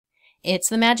It's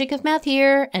the magic of math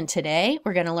here, and today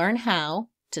we're going to learn how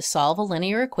to solve a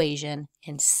linear equation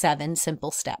in 7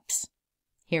 simple steps.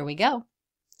 Here we go.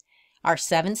 Our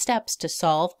 7 steps to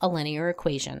solve a linear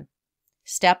equation.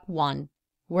 Step 1,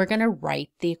 we're going to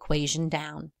write the equation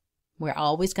down. We're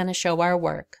always going to show our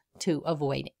work to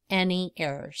avoid any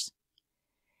errors.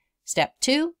 Step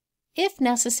 2, if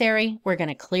necessary, we're going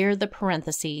to clear the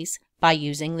parentheses by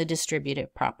using the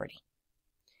distributive property.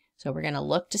 So we're going to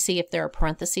look to see if there are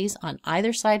parentheses on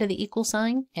either side of the equal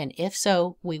sign, and if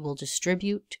so, we will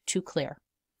distribute to clear.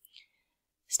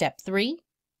 Step 3,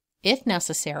 if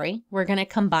necessary, we're going to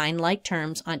combine like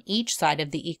terms on each side of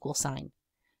the equal sign.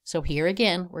 So here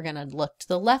again, we're going to look to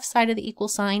the left side of the equal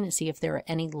sign and see if there are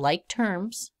any like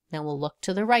terms. Then we'll look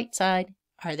to the right side.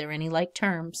 Are there any like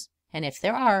terms? And if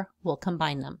there are, we'll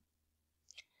combine them.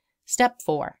 Step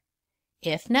 4.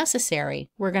 If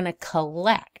necessary, we're going to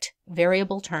collect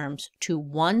variable terms to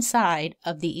one side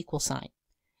of the equal sign.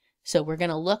 So we're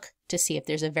going to look to see if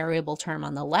there's a variable term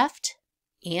on the left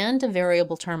and a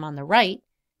variable term on the right.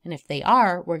 And if they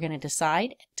are, we're going to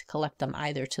decide to collect them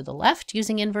either to the left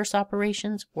using inverse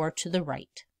operations or to the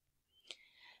right.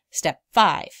 Step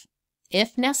 5.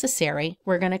 If necessary,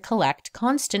 we're going to collect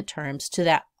constant terms to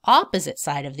that opposite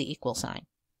side of the equal sign.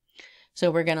 So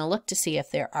we're going to look to see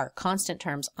if there are constant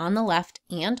terms on the left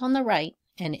and on the right,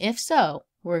 and if so,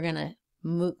 we're going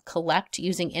to collect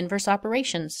using inverse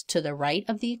operations to the right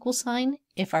of the equal sign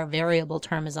if our variable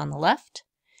term is on the left,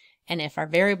 and if our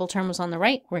variable term is on the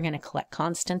right, we're going to collect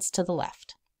constants to the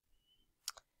left.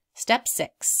 Step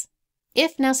 6.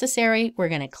 If necessary, we're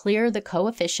going to clear the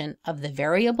coefficient of the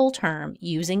variable term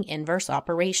using inverse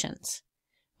operations.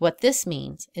 What this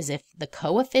means is if the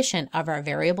coefficient of our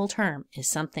variable term is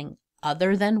something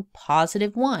other than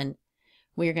positive 1,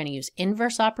 we are going to use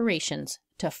inverse operations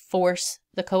to force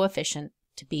the coefficient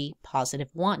to be positive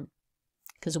 1,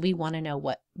 because we want to know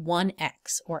what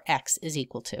 1x or x is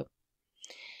equal to.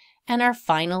 And our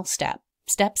final step,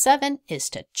 step 7, is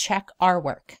to check our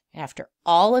work. After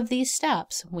all of these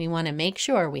steps, we want to make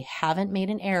sure we haven't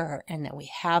made an error and that we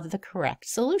have the correct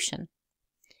solution.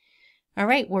 All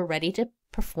right, we're ready to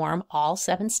perform all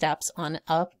 7 steps on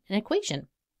an equation.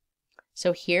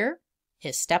 So here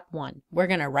is step 1. We're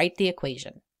going to write the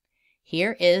equation.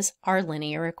 Here is our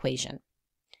linear equation.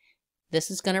 This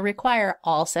is going to require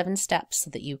all 7 steps so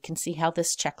that you can see how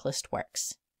this checklist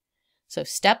works. So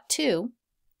step 2,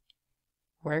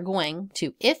 we're going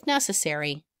to, if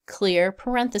necessary, clear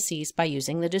parentheses by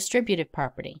using the distributive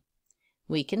property.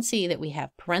 We can see that we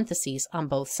have parentheses on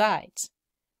both sides.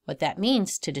 What that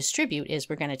means to distribute is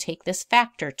we're going to take this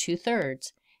factor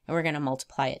 2/3 and we're going to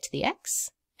multiply it to the x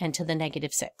and to the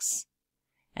 -6.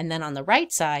 And then on the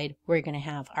right side, we're going to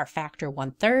have our factor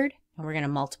 1/3, and we're going to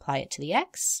multiply it to the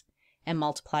x and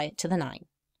multiply it to the 9.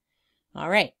 All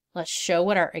right, let's show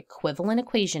what our equivalent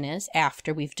equation is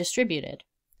after we've distributed.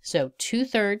 So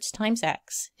 2/3 times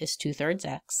x is 2/3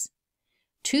 x.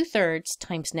 2/3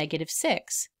 times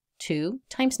 -6, 2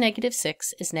 times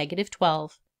 -6 is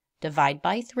 -12. Divide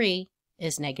by 3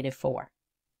 is -4.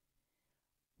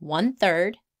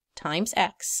 1/3 times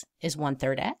x is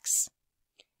 1/3 x.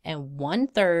 And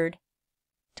 1/3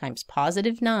 times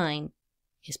positive 9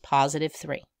 is positive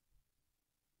 3.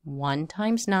 1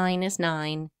 times 9 is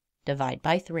 9. Divide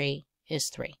by 3 is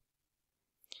 3.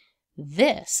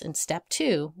 This, in step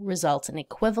 2, results in an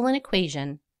equivalent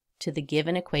equation to the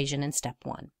given equation in step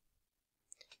 1.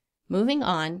 Moving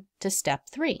on to step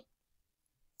 3.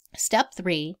 Step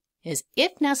 3 is,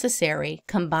 if necessary,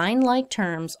 combine like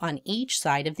terms on each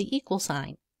side of the equal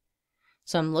sign.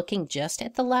 So I'm looking just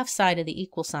at the left side of the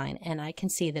equal sign, and I can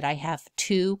see that I have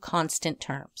 2 constant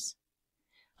terms.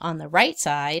 On the right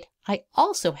side, I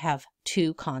also have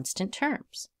 2 constant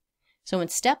terms. So in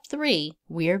step 3,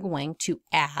 we are going to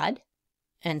add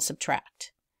and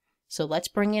subtract. So let's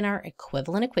bring in our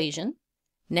equivalent equation.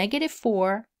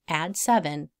 -4 add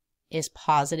 7 is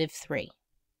positive 3.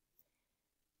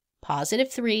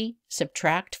 Positive 3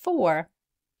 subtract 4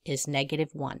 is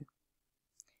 -1.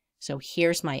 So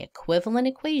here's my equivalent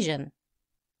equation,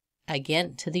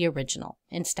 again to the original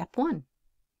in step 1.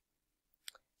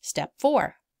 Step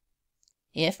 4.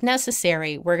 If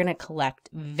necessary, we're going to collect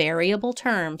variable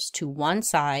terms to one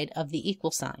side of the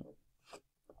equal sign.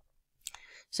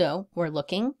 So we're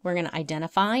going to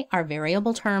identify our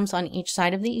variable terms on each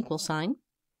side of the equal sign,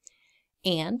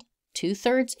 and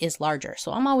 2/3 is larger.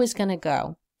 So I'm always going to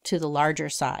go to the larger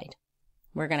side.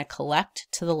 We're going to collect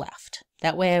to the left.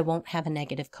 That way I won't have a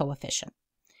negative coefficient.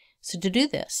 So to do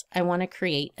this, I want to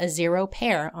create a 0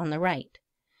 pair on the right.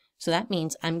 So that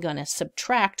means I'm going to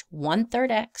subtract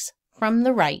 1/3 x from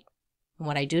the right And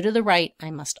what I do to the right,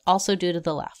 I must also do to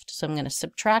the left. So I'm going to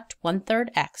subtract 1/3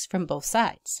 x from both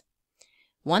sides.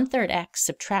 1/3 x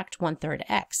subtract 1/3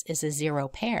 x is a zero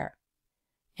pair.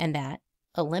 And that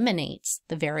eliminates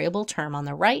the variable term on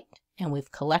the right, and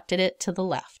we've collected it to the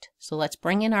left. So let's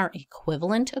bring in our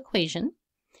equivalent equation.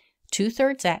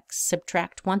 2/3 x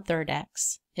subtract 1/3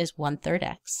 x is 1/3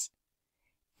 x.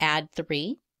 Add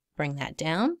 3, bring that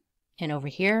down, and over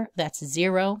here that's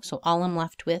 0, so all I'm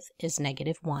left with is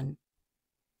 -1.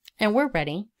 And we're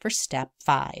ready for step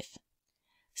 5.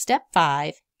 Step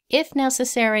 5, if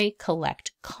necessary,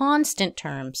 collect constant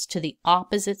terms to the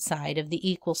opposite side of the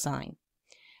equal sign.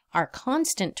 Our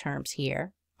constant terms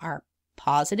here are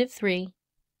 +3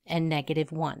 and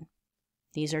 -1.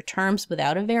 These are terms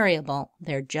without a variable,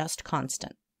 they're just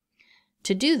constant.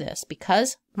 To do this,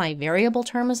 because my variable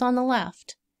term is on the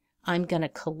left, I'm going to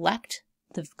collect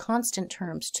the constant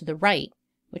terms to the right,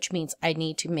 which means I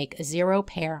need to make a zero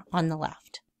pair on the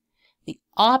left. The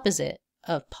opposite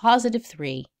of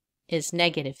 +3 is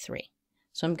 -3.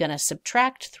 So I'm going to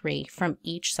subtract 3 from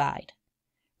each side.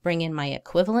 Bring in my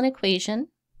equivalent equation,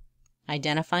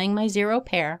 identifying my zero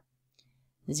pair,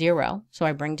 0. So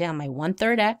I bring down my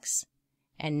 1/3 x,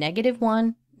 and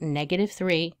 -1 and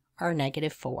 -3 are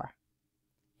 -4.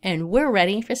 And we're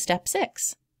ready for step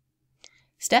 6.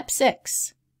 Step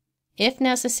 6. If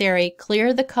necessary,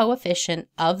 clear the coefficient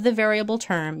of the variable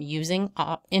term using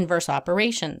inverse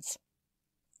operations.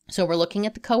 So we're looking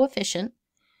at the coefficient.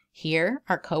 Here,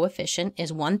 our coefficient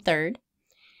is 1/3.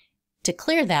 To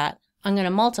clear that, I'm going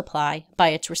to multiply by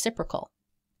its reciprocal.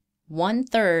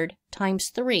 1/3 times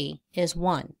 3 is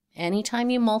 1. Anytime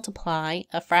you multiply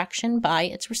a fraction by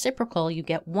its reciprocal, you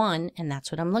get 1, and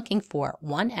that's what I'm looking for,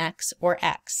 1x or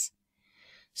x.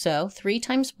 So 3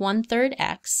 times 1/3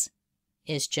 x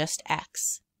is just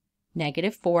x.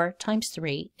 -4 times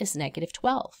 3 is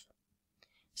 -12.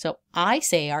 So I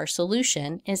say our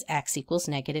solution is x equals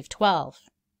 -12.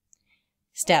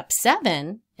 Step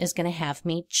 7 is going to have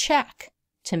me check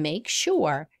to make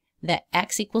sure that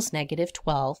x equals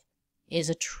 -12 is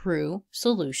a true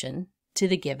solution to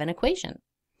the given equation.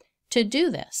 To do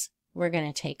this, we're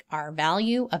going to take our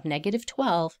value of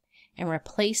 -12 and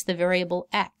replace the variable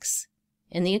x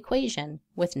in the equation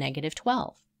with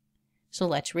 -12. So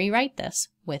let's rewrite this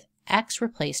with x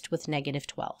replaced with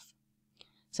 -12.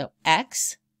 So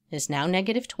x is now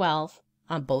 -12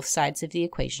 on both sides of the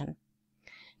equation.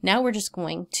 Now we're just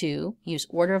going to use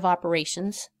order of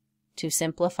operations to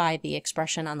simplify the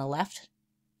expression on the left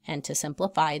and to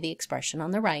simplify the expression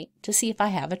on the right to see if I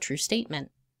have a true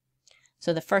statement.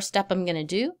 So the first step I'm going to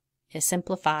do is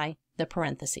simplify the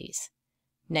parentheses.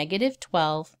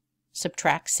 -12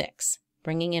 subtract 6,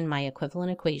 bringing in my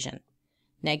equivalent equation.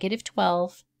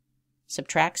 -12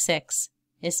 subtract 6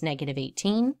 is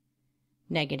 -18.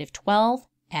 -12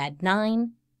 add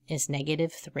 9 is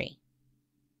 -3.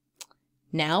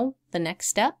 Now the next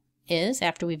step is,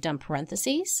 after we've done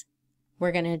parentheses,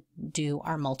 we're going to do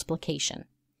our multiplication.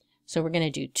 So we're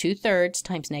going to do 2/3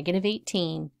 times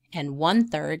 -18 and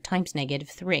 1/3 times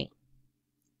 -3.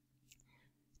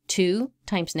 2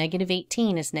 times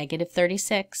 -18 is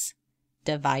 -36.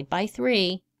 Divide by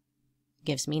 3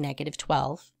 gives me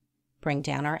 -12. Bring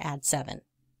down our add 7.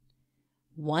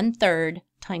 1/3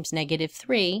 times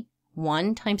 -3,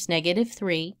 1 times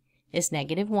 -3 is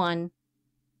 -1.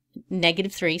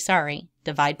 -3, sorry,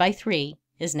 divide by 3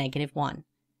 is -1.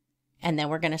 And then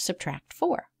we're going to subtract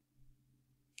 4.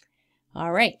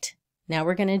 All right, now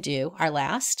we're going to do our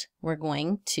last. We're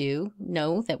going to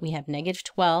know that we have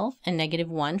 -12 and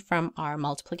 -1 from our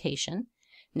multiplication.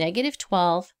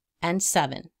 -12 and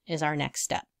 7 is our next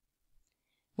step,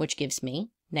 which gives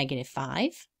me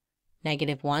 -5.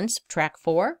 -1 subtract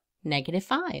 4,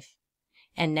 -5.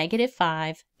 And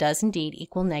 -5 does indeed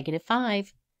equal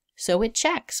 -5, so it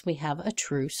checks. We have a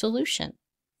true solution.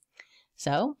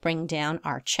 So bring down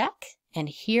our check, and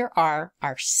here are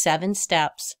our 7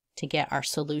 steps to get our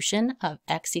solution of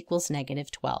x equals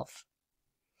 -12.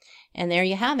 And there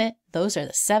you have it. Those are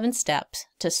the 7 steps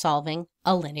to solving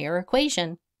a linear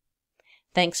equation.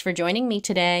 Thanks for joining me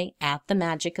today at The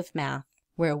Magic of Math,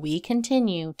 where we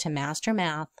continue to master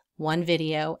math one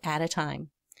video at a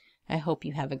time. I hope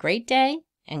you have a great day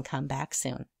and come back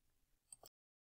soon.